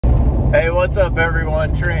Hey, what's up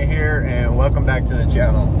everyone? Trent here and welcome back to the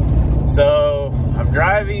channel. So I'm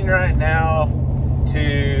driving right now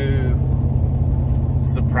to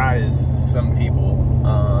surprise some people.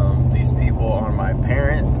 These people are my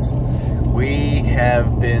parents. We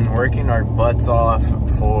have been working our butts off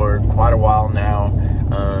for quite a while now.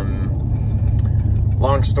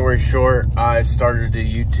 Long story short, I started a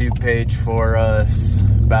YouTube page for us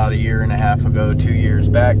about 1.5 years ago, 2 years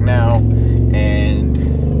back now, and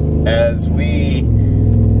as we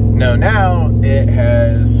know now, it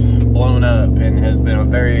has blown up and has been a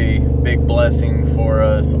very big blessing for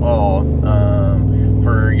us all.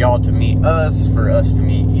 For y'all to meet us, for us to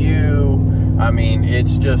meet you. I mean,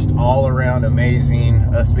 it's just all around amazing.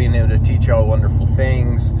 Us being able to teach y'all wonderful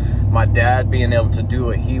things. My dad being able to do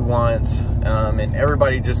what he wants. And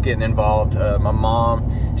everybody just getting involved. My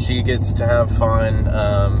mom, she gets to have fun.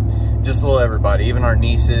 Just a little everybody, even our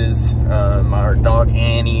nieces, our dog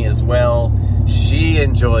Annie as well. She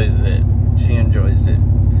enjoys it. She enjoys it.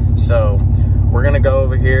 So we're gonna go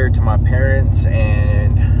over here to my parents,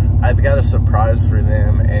 and I've got a surprise for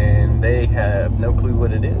them, and they have no clue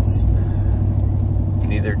what it is.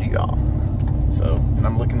 Neither do y'all. So, and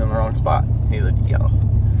I'm looking in the wrong spot. Neither do y'all.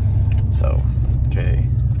 So, okay.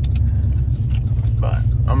 But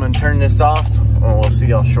I'm gonna turn this off, and we'll see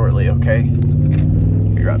y'all shortly, okay?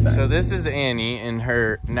 Be right back. So this is Annie in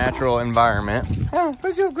her natural environment. Oh,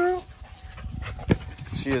 what's your girl?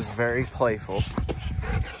 She is very playful.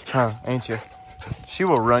 Huh, ain't you? She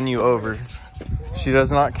will run you over. She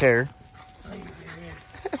does not care.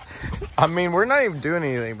 I mean, we're not even doing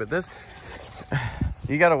anything, but this,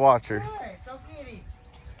 you gotta watch her.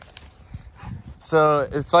 So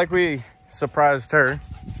it's like we surprised her.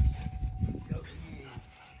 Go get him.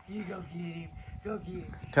 You go get him. Go get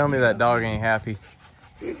him. Tell me that dog ain't happy.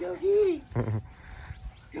 You go get him.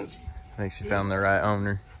 Go get him. I think she found the right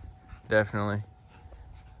owner. Definitely.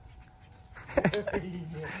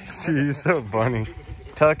 She's so funny.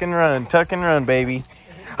 Tuck and run, baby.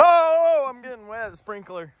 Oh, I'm getting wet.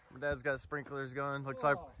 Sprinkler. My dad's got sprinklers going. Looks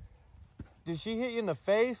like. Did she hit you in the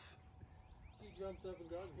face? She jumps up and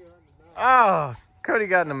grabs you in the mouth. Oh, Cody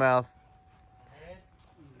got in the mouth.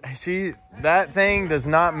 That thing does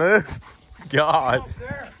not move. God.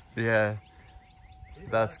 Yeah.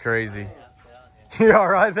 That's crazy. You all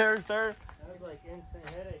right there, sir? That was like instant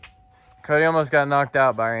headache. Cody almost got knocked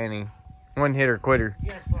out by Annie. One hitter quitter.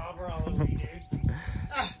 You got slobber all over you, dude.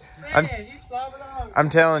 You slobbered all over. I'm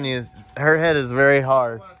telling you, her head is very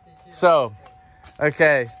hard. So,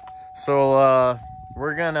 okay. So,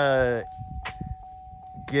 we're gonna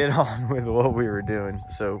get on with what we were doing.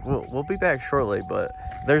 So, we'll be back shortly, but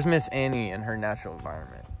there's Miss Annie in her natural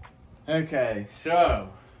environment. Okay, so,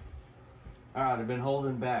 alright, I've been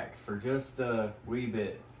holding back for just a wee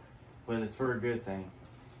bit, but it's for a good thing.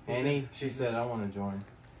 Annie, she said, I want to join.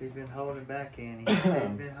 We've been holding back, Annie.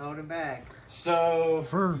 We've been holding back. So,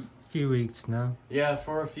 For a few weeks now. yeah,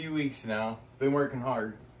 for a few weeks now. Been working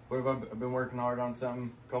hard. What have I've been working hard on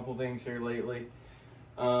something, a couple things here lately.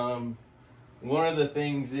 One of the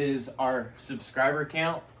things is our subscriber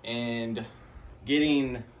count, and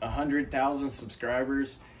getting 100,000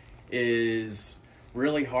 subscribers is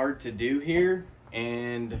really hard to do here,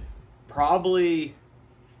 and probably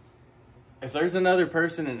if there's another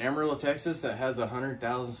person in Amarillo, Texas that has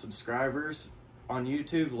 100,000 subscribers on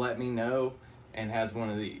YouTube, let me know, and has one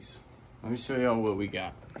of these. Let me show y'all what we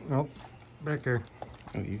got. Oh, back here.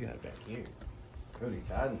 Oh, you got it back here. Cody's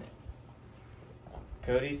hiding it.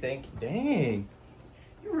 Cody, thank you. Dang.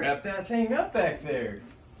 You wrapped that thing up back there.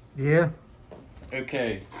 Yeah.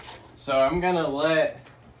 Okay, so I'm gonna let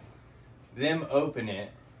them open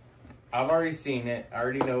it. I've already seen it. I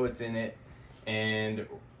already know what's in it. And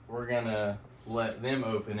we're gonna let them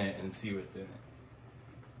open it and see what's in it.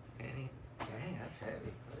 Annie, dang, that's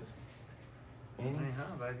heavy. Annie? Annie,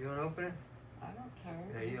 huh, bud? You want to open it? I don't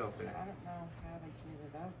care. Yeah, you open it. I don't know how to get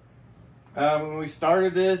it up. When we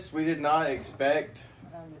started this, we did not expect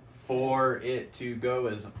It's for it to go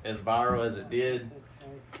as viral as it did.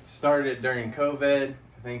 Started it during COVID.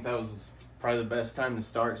 I think that was probably the best time to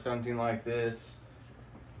start something like this.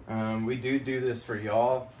 We do this for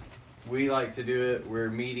y'all. We like to do it. We're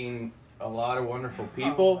meeting a lot of wonderful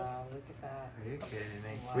people. Oh, wow, look at that. Are you kidding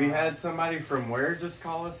me? Wow. We had somebody from where just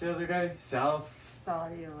call us the other day? Saudi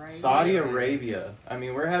Arabia. Saudi Arabia. I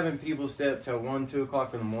mean, we're having people stay up till 1, 2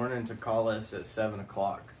 o'clock in the morning to call us at 7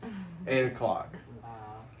 o'clock, 8 o'clock. Wow.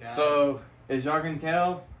 So, as y'all can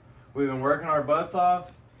tell, we've been working our butts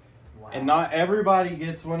off. Wow. And not everybody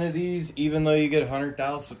gets one of these. Even though you get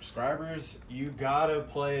 100,000 subscribers, you gotta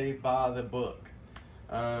play by the book.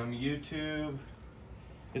 YouTube,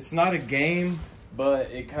 it's not a game.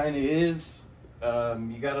 but it kind of is.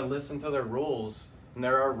 You got to listen to their rules, and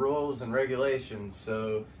there are rules and regulations.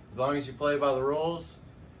 So as long as you play by the rules,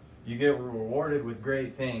 you get rewarded with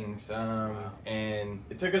great things. And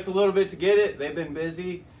it took us a little bit to get it. They've been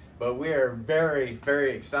busy, but we are very,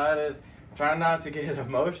 very excited. I'm trying not to get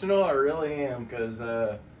emotional. I really am, because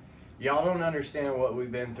y'all don't understand what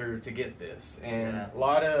we've been through to get this. And a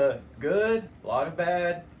lot of good, a lot of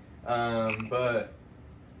bad, but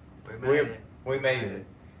we made it.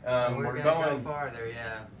 We're gonna go farther,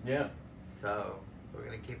 yeah. Yeah. So we're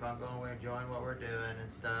gonna keep on going. We're enjoying what we're doing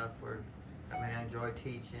and stuff. I enjoy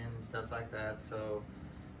teaching and stuff like that. So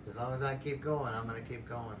as long as I keep going, I'm gonna keep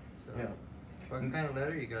going. So. Yeah. What kind of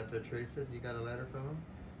letter you got there, Teresa? You got a letter from them?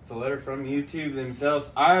 It's a letter from YouTube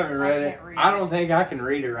themselves. I haven't read it. I don't think I can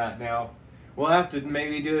read it right now. We'll have to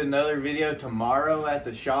maybe do another video tomorrow at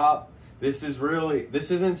the shop. This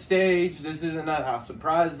isn't staged. This isn't not how I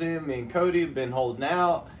surprised them. Me and Cody have been holding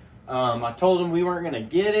out. I told them we weren't going to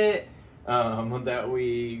get it, that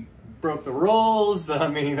we broke the rules. I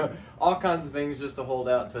mean, all kinds of things just to hold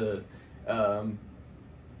out to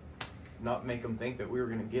not make them think that we were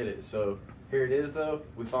going to get it. So here it is, though.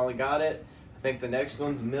 We finally got it. I think the next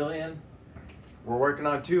one's 1 million. We're working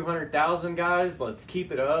on 200,000, guys. Let's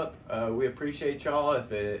keep it up. We appreciate y'all.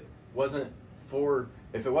 If it wasn't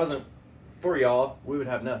for y'all, we would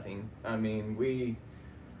have nothing. I mean, we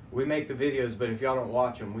make the videos, but if y'all don't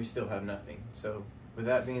watch them, we still have nothing. So with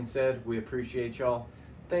that being said, we appreciate y'all.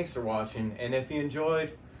 Thanks for watching. And if you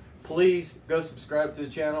enjoyed, please go subscribe to the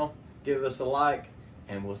channel, give us a like,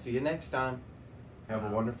 and we'll see you next time. Have a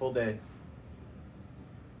wonderful day.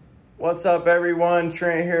 What's up, everyone?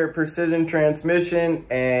 Trent here at Precision Transmission,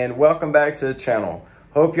 and welcome back to the channel.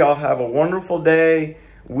 Hope y'all have a wonderful day.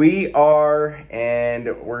 We are,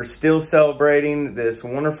 and we're still celebrating this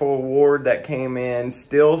wonderful award that came in.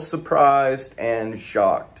 Still surprised and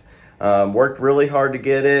shocked. Worked really hard to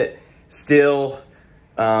get it. Still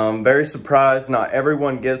very surprised. Not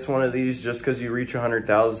everyone gets one of these just because you reach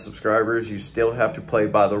 100,000 subscribers. You still have to play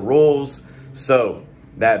by the rules. So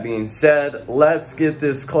that being said, let's get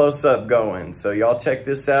this close-up going. So y'all check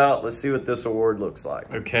this out. Let's see what this award looks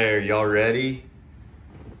like. Okay, are y'all ready?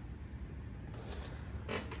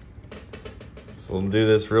 So we'll do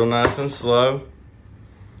this real nice and slow.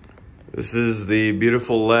 This is the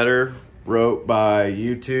beautiful letter wrote by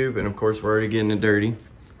YouTube, and of course we're already getting it dirty.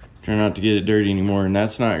 Try not to get it dirty anymore, and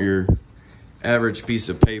that's not your average piece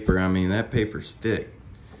of paper. I mean, that paper's thick.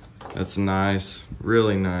 That's nice,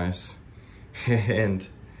 really nice. And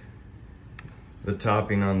the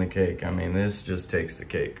topping on the cake, I mean, this just takes the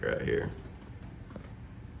cake right here.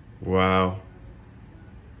 Wow.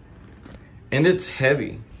 And it's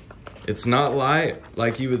heavy. It's not light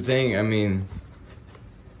like you would think. I mean,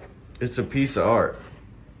 it's a piece of art.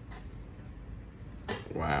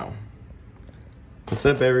 Wow. What's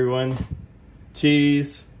up, everyone?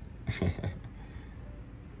 Cheese.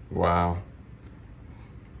 Wow.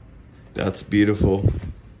 That's beautiful.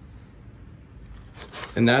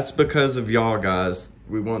 And that's because of y'all, guys.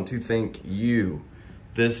 We want to thank you.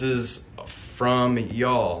 This is from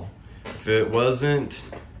y'all. If it wasn't,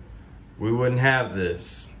 we wouldn't have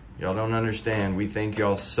this. Y'all don't understand. We thank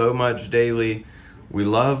y'all so much daily. We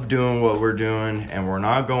love doing what we're doing, and we're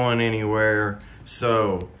not going anywhere.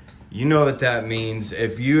 So, you know what that means.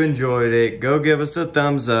 If you enjoyed it, go give us a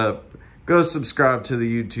thumbs up. Go subscribe to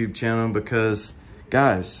the YouTube channel, because,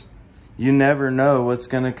 guys, you never know what's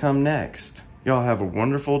going to come next. Y'all have a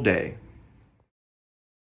wonderful day.